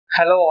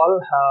Hello all,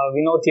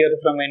 Vinod here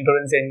from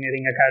Endurance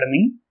Engineering Academy.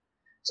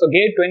 So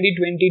GATE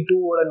 2022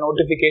 ஓட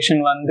notification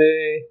வந்து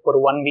ஒரு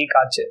 1 week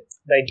ஆச்சு,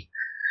 ரைட்?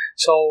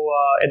 ஸோ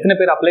எத்தனை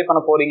பேர் அப்ளை பண்ண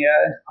போறீங்க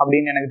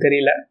அப்படின்னு எனக்கு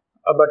தெரியல.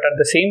 But at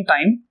the same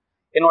time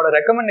என்னோட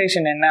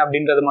ரெக்கமெண்டேஷன் என்ன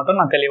அப்படின்றது மட்டும்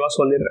நான் தெளிவாக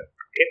சொல்லிடுறேன்.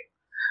 ஓகே,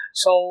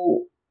 ஸோ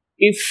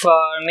இஃப்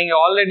நீங்கள்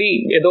ஆல்ரெடி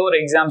ஏதோ ஒரு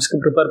எக்ஸாம்ஸ்க்கு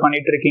ப்ரிப்பேர்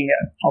பண்ணிட்டு இருக்கீங்க,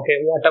 okay,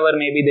 what ever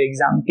maybe the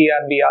exam,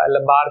 டிஆர்பியா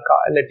இல்லை பார்க்கா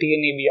இல்லை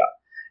டிஎன்இபியா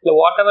இல்லை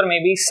what ever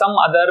maybe some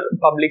other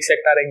public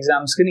sector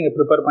எக்ஸாம்ஸ்க்கு நீங்கள்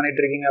ப்ரிப்பேர் பண்ணிட்டு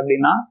இருக்கீங்க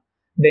அப்படின்னா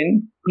then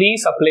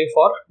please apply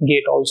for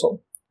cat also.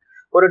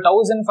 ஒரு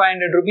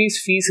 1500 rupees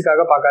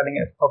ஃபீஸுக்காக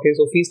பார்க்காதீங்க. ஓகே,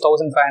 ஸோ ஃபீஸ்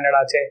 1500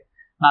 ஆச்சே,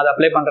 நான் அதை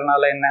அப்ளை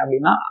பண்ணுறதுனால என்ன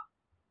அப்படின்னா,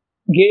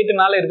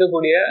 கேட்டுனால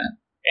இருக்கக்கூடிய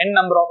n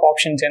நம்பர் ஆஃப்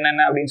ஆப்ஷன்ஸ்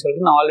என்னென்ன அப்படின்னு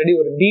சொல்லிட்டு நான் ஆல்ரெடி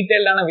ஒரு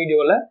டீட்டெயிலான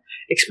வீடியோவில்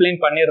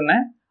எக்ஸ்பிளைன்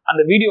பண்ணியிருந்தேன்.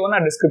 அந்த வீடியோவை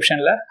நான்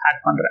டிஸ்கிரிப்ஷனில்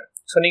ஆட் பண்ணுறேன்.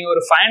 ஸோ நீங்கள்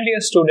ஒரு ஃபைனல்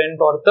இயர்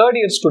ஸ்டூடெண்ட் ஒரு தேர்ட்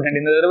இயர் ஸ்டூடெண்ட்,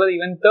 இந்த தடவை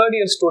ஈவன் தேர்ட்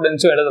இயர்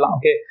ஸ்டூடெண்ட்ஸும் எழுதலாம்.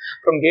 ஓகே,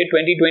 ஃப்ரம் கேட்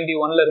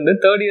 2021 இருந்து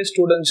தேர்ட் இயர்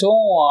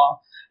ஸ்டூடெண்ட்ஸும்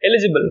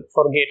eligible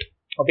for cat.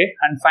 Okay,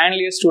 and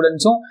final year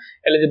ஸ்டூடெண்ட்ஸும்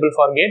eligible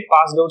for cat.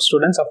 Passed out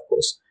students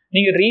of course.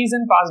 நீங்கள்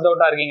ரீசன் பாஸ்ட்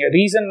அவுட்டாக இருக்கீங்க.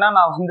 ரீசன்னா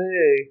நான் வந்து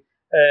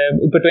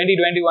இப்போ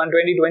 2021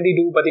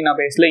 2022 பற்றி நான்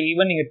பேசல.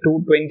 ஈவன் நீங்கள்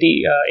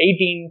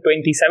 2018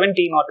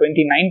 2017 ஆர்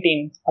 2019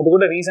 அது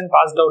கூட ரீசன்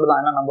பாஸ்ட் அவுட் தான்.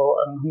 ஏன்னா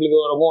நம்மளுக்கு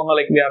ரொம்ப ஒன்றும்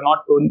like we are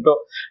not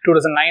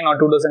 2009 R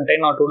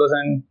 2010 R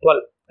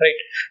 2012,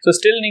 right? So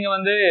still நீங்கள்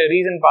வந்து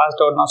ரீசன்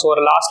பாஸ்ட் அவுட் தான். ஸோ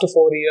ஒரு லாஸ்ட்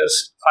 4 years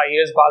 5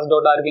 years பாஸ்ட்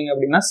அவுட்டாக இருக்கீங்க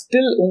அப்படின்னா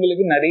ஸ்டில்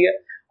உங்களுக்கு நிறைய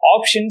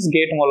ஆப்ஷன்ஸ்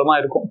கேட்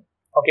மூலமாக இருக்கும்.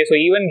 ஓகே, ஸோ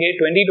ஈவன் கேட்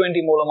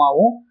 2020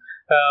 மூலமாகவும்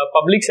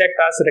பப்ளிக்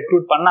செக்டார்ஸ்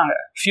ரெக்ரூட் பண்ணாங்க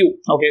few.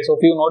 Okay, so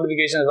few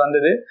notifications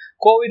வந்தது.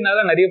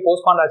 கோவிட்னால நிறைய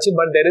போஸ்ட்பாண்ட் ஆச்சு.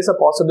 But there is a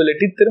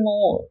possibility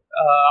திரும்பவும்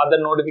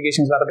அதர்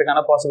நோட்டிஃபிகேஷன்ஸ்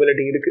வரதுக்கான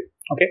பாசிபிலிட்டி இருக்குது.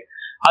 ஓகே,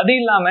 அது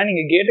இல்லாமல்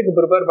நீங்கள் கேட்டுக்கு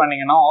ப்ரிப்பேர்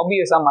பண்ணீங்கன்னா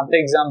ஆப்வியஸாக மற்ற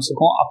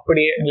எக்ஸாம்ஸுக்கும்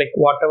அப்படியே like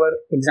what ever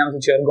exams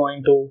which are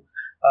going to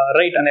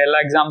right அந்த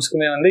எல்லா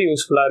எக்ஸாம்ஸுக்குமே வந்து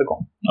யூஸ்ஃபுல்லாக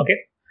இருக்கும். ஓகே,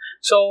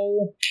 ஸோ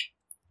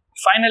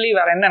ஃபைனலி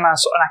வேறு என்ன,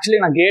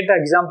 நான் கேட்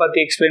எக்ஸாம் பற்றி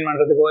எக்ஸ்பிளைன்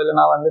பண்ணுறதுக்கோ இல்லை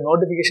நான் வந்து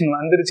நோட்டிஃபிகேஷன்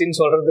வந்துருச்சுன்னு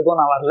சொல்கிறதுக்கோ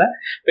நான் வரல.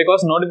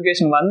 பிகாஸ்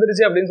நோட்டிஃபிகேஷன்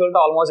வந்துருச்சு அப்படின்னு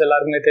சொல்லிட்டு ஆல்மோஸ்ட்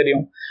எல்லாருக்குமே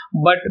தெரியும்.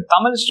 பட்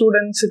தமிழ்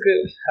ஸ்டூடெண்ட்ஸுக்கு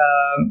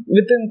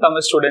within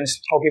Tamil students,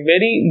 okay,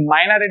 very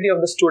minority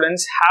of the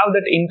students have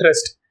that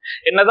interest.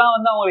 என்னதான்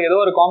வந்து அவங்க ஏதோ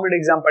ஒரு காம்படிட்டிவ்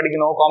எக்ஸாம்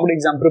படிக்கணும், காம்படிட்டிவ்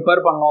எக்ஸாம்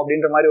ப்ரிப்பேர் பண்ணணும்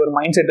அப்படின்ற மாதிரி ஒரு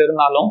மைண்ட் செட்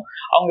இருந்தாலும்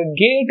அவங்க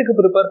கேட்டுக்கு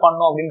ப்ரிப்பேர்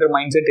பண்ணணும் அப்படின்ற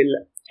மைண்ட் செட் இல்லை.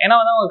 ஏன்னா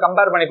வந்து அவங்க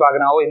கம்பேர் பண்ணி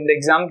பார்க்குறாங்க, இந்த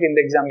எக்ஸாமுக்கு இந்த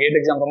எக்ஸாம் கேட்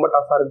எக்ஸாம் ரொம்ப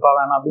டஃபாக இருக்குப்பா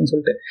வேணாம் அப்படின்னு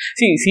சொல்லிட்டு.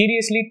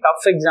 சீரியஸ்லி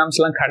டஃப்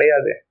எக்ஸாம்ஸ்லாம்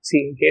கிடையாது.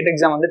 கேட்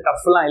எக்ஸாம் வந்து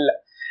டஃப்லாம் இல்லை.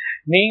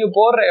 நீங்கள்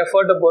போடுற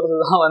எஃபர்ட்டை பொறுத்து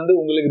தான் வந்து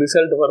உங்களுக்கு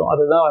ரிசல்ட் வரும்.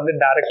 அதுதான் வந்து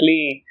directly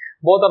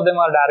both of them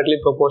R directly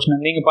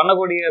proportional. நீங்கள்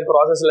பண்ணக்கூடிய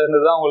ப்ராசஸ்ல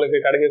இருந்து தான் உங்களுக்கு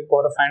கிடைக்க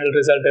போகிற ஃபைனல்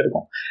ரிசல்ட்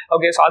இருக்கும்.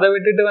 ஓகே, ஸோ அதை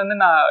விட்டுட்டு வந்து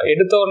நான்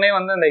எடுத்த உடனே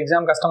வந்து அந்த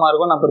எக்ஸாம் கஷ்டமாக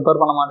இருக்கும், நான்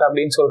ப்ரிப்பேர் பண்ண மாட்டேன்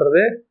அப்படின்னு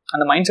சொல்கிறது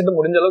அந்த மைண்ட் செட்டை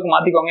முடிஞ்ச அளவுக்கு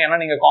மாற்றிக்கோங்க. ஏன்னா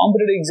நீங்கள்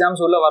காம்படிட்டிவ்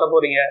எக்ஸாம்ஸ் உள்ள வர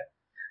போகிறீங்க.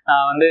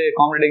 நான் வந்து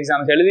காம்படிட்டிவ்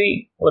எக்ஸாம்ஸ் எழுதி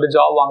ஒரு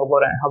ஜாப் வாங்க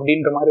போகிறேன்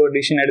அப்படின்ற மாதிரி ஒரு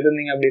டிசிஷன்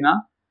எடுத்திருந்தீங்க அப்படின்னா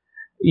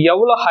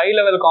எவ்வளோ ஹை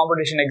லெவல்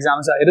காம்படிஷன்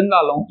எக்ஸாம்ஸாக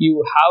இருந்தாலும் you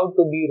have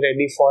to be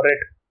ready for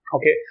it.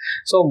 Okay,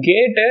 so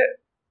கேட்டு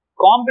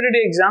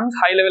competitive exams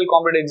high level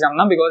competitive exam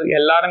தான். பிகாஸ்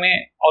எல்லாருமே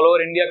ஆல்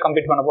ஓவர் இந்தியா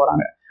கம்ப்ளீட் பண்ண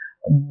போகிறாங்க.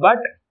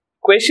 பட்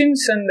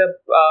கொஷின்ஸ் அண்ட்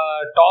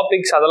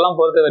டாபிக்ஸ் அதெல்லாம்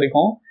பொறுத்த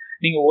வரைக்கும்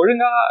நீங்கள்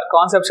ஒழுங்காக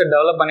கான்செப்ட்ஸை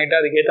டெவலப் பண்ணிவிட்டு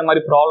அதுக்கேற்ற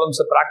மாதிரி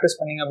ப்ராப்ளம்ஸை ப்ராக்டிஸ்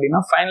பண்ணிங்க அப்படின்னா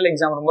ஃபைனல்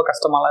எக்ஸாம் ரொம்ப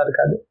கஷ்டமாலாம்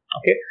இருக்காது.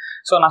 ஓகே,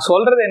 ஸோ நான்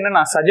சொல்கிறது என்ன,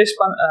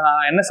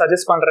 நான் என்ன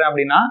சஜஸ்ட் பண்ணுறேன்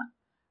அப்படின்னா,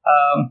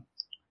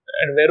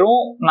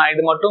 வெறும் நான்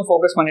இது மட்டும்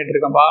ஃபோக்கஸ் பண்ணிட்டு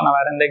இருக்கேன்ப்பா, நான்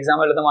வேறு எந்த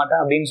எக்ஸாம் எழுத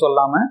மாட்டேன் அப்படின்னு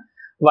சொல்லாமல்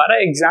வர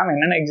எக்ஸாம்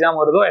என்னென்ன எக்ஸாம்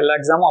வருதோ எல்லா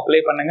எக்ஸாமும் அப்ளை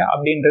பண்ணுங்க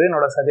அப்படின்றது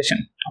என்னோட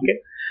சஜஷன். Okay,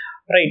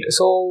 right.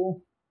 ஸோ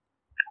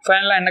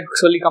ஃபைனலாக என்ன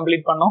சொல்லி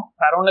கம்ப்ளீட் பண்ணோம்,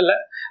 வேற ஒன்றும் இல்லை.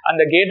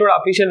 அந்த கேட்டோட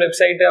அஃபிஷியல்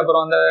வெப்சைட்டு,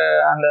 அப்புறம்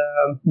அந்த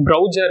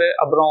ப்ரௌசரு,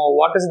 அப்புறம்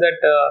வாட் இஸ்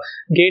தட்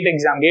கேட்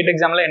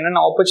எக்ஸாமில்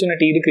என்னென்ன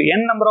ஆப்பர்ச்சுனிட்டி இருக்குது,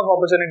 என் நம்பர் ஆஃப்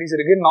ஆப்பர்ச்சுனிட்டிஸ்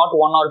இருக்குது, நாட்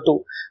 1 or 2.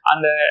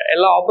 அந்த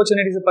எல்லா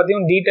ஆப்பர்ச்சுனிட்டிஸை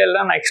பற்றியும்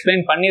டீட்டெயிலாக நான்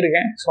எக்ஸ்பிளைன்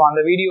பண்ணியிருக்கேன். ஸோ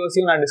அந்த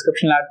வீடியோஸையும் நான்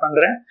டிஸ்கிரிப்ஷனில் ஆட்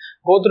பண்ணுறேன்.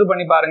 கோ த்ரூ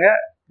பண்ணி பாருங்கள்.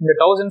 இந்த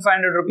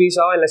 1500 rupees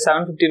இல்லை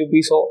 750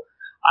 rupees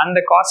அந்த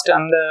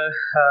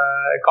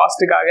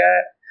காஸ்ட்டுக்காக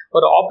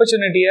ஒரு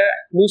ஆப்பர்ச்சுனிட்டியை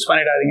லூஸ்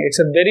பண்ணிடாதீங்க.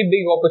 It's a very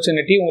big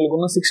opportunity. உங்களுக்கு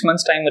இன்னும் 6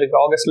 months டைம் இருக்குது.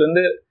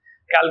 ஆகஸ்ட்லேருந்து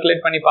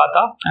கால்குலேட் பண்ணி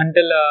பார்த்தா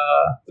until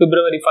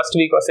February 1st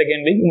week or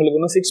 2nd week உங்களுக்கு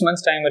இன்னும் 6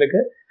 months டைம்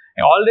இருக்குது.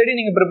 ஆல்ரெடி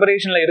நீங்கள்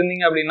ப்ரிப்பரேஷனில்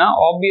இருந்தீங்க அப்படின்னா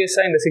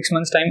ஆப்வியஸாக இந்த 6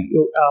 months டைம்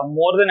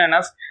மோர் தென்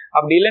எனஃப்.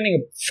 அப்படி இல்லை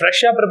நீங்கள்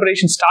ஃப்ரெஷ்ஷாக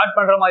ப்ரிப்பரேஷன் ஸ்டார்ட்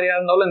பண்ணுற மாதிரியா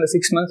இருந்தாலும் இந்த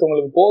 6 months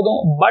உங்களுக்கு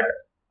போதும். பட்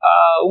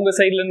உங்கள்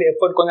சைட்லேருந்து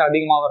எஃபர்ட் கொஞ்சம்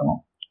அதிகமாக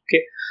வரணும். ஓகே,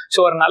 ஸோ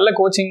ஒரு நல்ல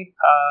கோச்சிங்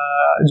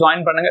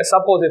ஜாயின் பண்ணுங்க.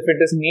 Suppose if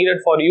it is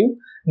needed for you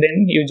then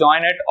you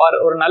join it. R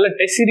ஒரு நல்ல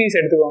டெஸ்ட் சீரீஸ்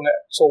எடுத்துக்கோங்க.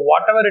 So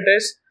what ever it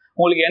is,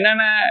 உங்களுக்கு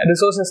என்னென்ன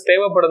ரிசோர்ஸஸ்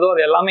தேவைப்படுதோ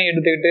அது எல்லாமே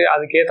எடுத்துக்கிட்டு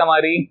அதுக்கேற்ற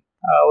மாதிரி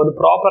ஒரு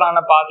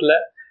ப்ராப்பரான பாத்தில்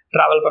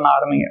ட்ராவல் பண்ண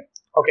ஆரம்பிங்க.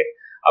 ஓகே,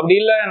 அப்படி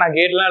இல்லை நான்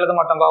கேட்லாம் எழுத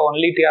மாட்டேன்பா,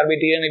 ஒன்லி டிஆர்பி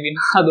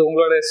டிஎன்இபின்னா அது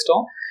உங்களோட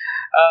இஷ்டம்.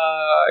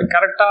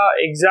 கரெக்டாக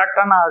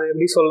எக்ஸாக்டாக நான் அது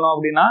எப்படி சொல்லணும்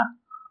அப்படின்னா,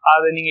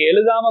 அதை நீங்கள்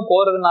எழுதாமல்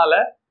போகிறதுனால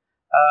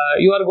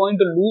you are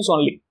going to lose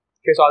only.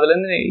 Okay, so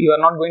you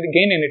are not going to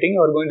gain anything,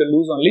 you are going to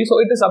lose only. So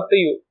it is up to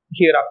you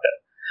hereafter.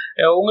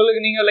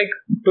 உங்களுக்கு நீங்கள் லைக்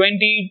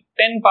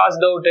 2010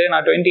 பாஸ்ட் அவுட்டு,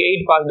 நான்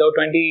 28 passed out,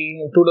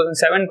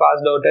 2007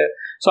 passed out.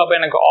 So அப்போ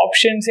எனக்கு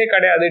ஆப்ஷன்ஸே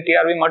கிடையாது,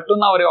 TRP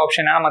மட்டும்தான் ஒரே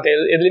option. ஏன்னா மற்ற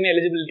எதுலையுமே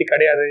எலிஜிபிலிட்டி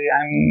கிடையாது.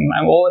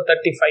 I'm over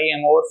 35,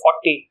 I'm over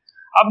 40.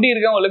 அப்படி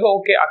இருக்கவங்களுக்கு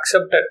ஓகே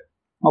அக்செப்டட்.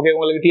 ஓகே,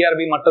 உங்களுக்கு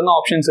டிஆர்பி மட்டும்தான்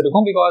ஆப்ஷன்ஸ்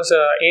இருக்கும் because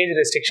age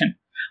restriction.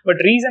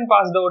 But reason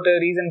passed out,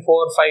 reason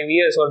 4-5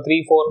 years ஒரு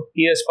 3-4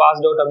 இயர்ஸ்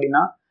பாஸ்ட் அவுட்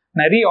அப்படின்னா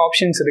நிறைய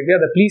ஆப்ஷன்ஸ் இருக்குது.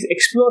 அதை ப்ளீஸ்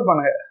எக்ஸ்ப்ளோர்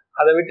பண்ணுங்கள்.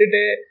 அதை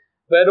விட்டுட்டு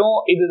வெறும்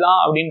இதுதான்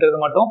அப்படின்றது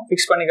மட்டும்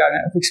ஃபிக்ஸ்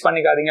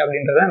பண்ணிக்காதீங்க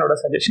அப்படின்றது என்னோட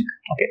suggestion.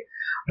 Okay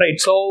right.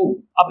 So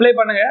apply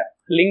பண்ணுங்க.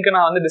 லிங்க்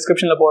நான் வந்து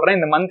டிஸ்கிரிப்ஷனில் போடுறேன்.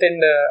 இந்த மந்த்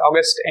எண்ட்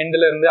ஆகஸ்ட்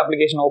எண்டில் இருந்து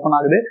அப்ளிகேஷன் ஓப்பன்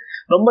ஆகுது.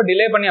 ரொம்ப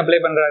டிலே பண்ணி அப்ளை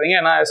பண்ணுறாதீங்க.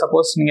 ஏன்னா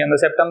சப்போஸ் நீங்கள் அந்த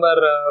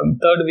September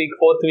 3rd week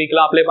 4th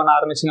வீக்லாம் apply பண்ண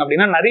ஆரம்பிச்சிங்க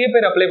அப்படின்னா நிறைய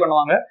பேர் அப்ளை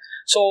பண்ணுவாங்க.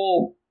 ஸோ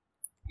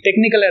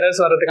டெக்னிக்கல்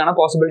எரர்ஸ் வர்றதுக்கான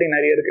பாசிபிலிட்டி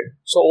நிறைய இருக்குது.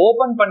 ஸோ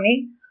ஓப்பன் பண்ணி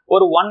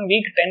ஒரு 1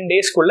 வீக் 10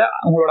 டேஸ்க்குள்ளே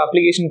உங்களோட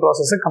அப்ளிகேஷன்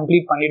ப்ராசஸை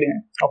கம்ப்ளீட் பண்ணிவிடுங்க.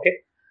 Okay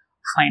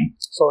fine.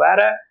 ஸோ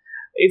வேறு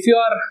இஃப் யூ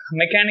ஆர்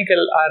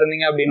மெக்கானிக்கல்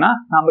இருந்தீங்க அப்படின்னா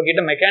நம்ம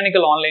கிட்ட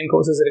மெக்கானிக்கல் ஆன்லைன்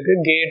கோர்சஸ் இருக்குது.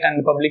 Gate and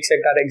public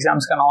sector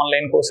எக்ஸாம்ஸ்க்கான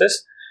online courses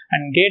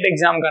and gate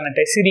எக்ஸாமுக்கான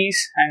test series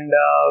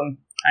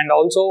and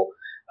also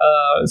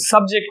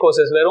subject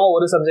courses. வெறும்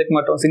ஒரு சப்ஜெக்ட்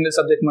மட்டும், சிங்கிள்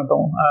சப்ஜெக்ட்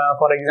மட்டும்,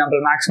 ஃபார்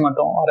எக்ஸாம்பிள் மேக்ஸ்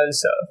மட்டும்,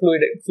 ஆர்எல்ஸ்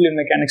ஃப்ளூயிட்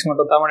மெக்கானிக்ஸ்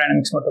மட்டும்,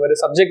 தெர்மோடைனமிக்ஸ் மட்டும், வேறு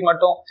சப்ஜெக்ட்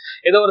மட்டும்,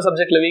 ஏதோ ஒரு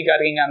சப்ஜெக்டில் வீக்காக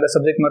இருக்கீங்க, அந்த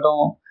சப்ஜெக்ட்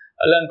மட்டும்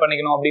லேர்ன்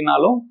பண்ணிக்கணும்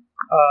அப்படின்னாலும்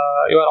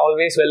யூ ஆர்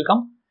ஆல்வேஸ்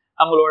வெல்கம்.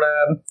 நம்மளோட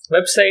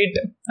website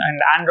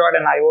and Android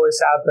and iOS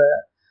ஆப்பு,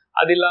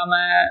 அது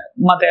இல்லாமல்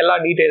மற்ற எல்லா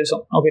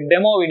டீட்டெயில்ஸும். Okay,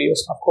 demo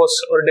videos. அஃப்கோர்ஸ்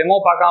ஒரு டெமோ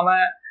பார்க்காம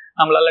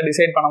நம்மளால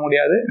டிசைட் பண்ண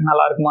முடியாது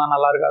நல்லா இருக்குமா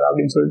நல்லா இருக்காது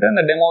அப்படின்னு சொல்லிட்டு.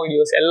 அந்த டெமோ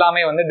வீடியோஸ்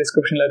எல்லாமே வந்து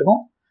டிஸ்கிரிப்ஷனில்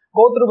இருக்கும்.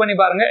 கோ த்ரூ பண்ணி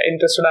பாருங்க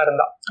இன்ட்ரெஸ்டடாக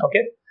இருந்தா.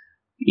 ஓகே,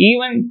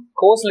 ஈவன்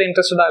கோர்ஸில்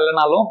இன்ட்ரெஸ்டடாக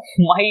இல்லைனாலும்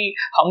my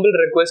humble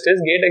request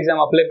is gate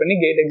exam apply பண்ணி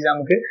கேட்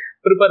எக்ஸாமுக்கு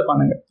ப்ரிப்பேர்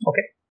பண்ணுங்க. ஓகே.